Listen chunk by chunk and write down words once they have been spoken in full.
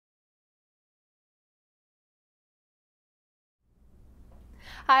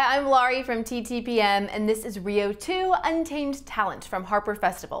Hi, I'm Laurie from TTPM, and this is Rio 2 Untamed Talent from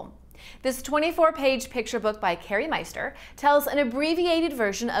HarperFestival. This 24-page picture book by Carrie Meister tells an abbreviated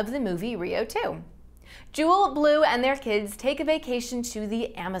version of the movie Rio 2. Jewel, Blue, and their kids take a vacation to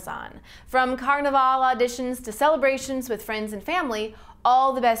the Amazon. From carnival auditions to celebrations with friends and family,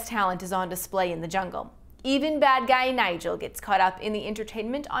 all the best talent is on display in the jungle. Even bad guy Nigel gets caught up in the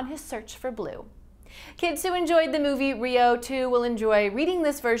entertainment on his search for Blue. Kids who enjoyed the movie Rio 2 will enjoy reading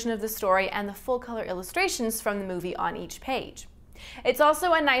this version of the story and the full-color illustrations from the movie on each page. It's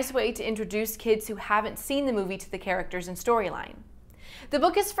also a nice way to introduce kids who haven't seen the movie to the characters and storyline. The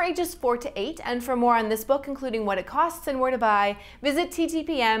book is for ages 4 to 8, and for more on this book, including what it costs and where to buy, visit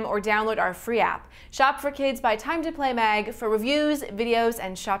TTPM or download our free app. Shop for Kids by Time to Play Mag for reviews, videos,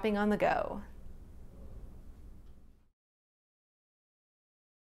 and shopping on the go.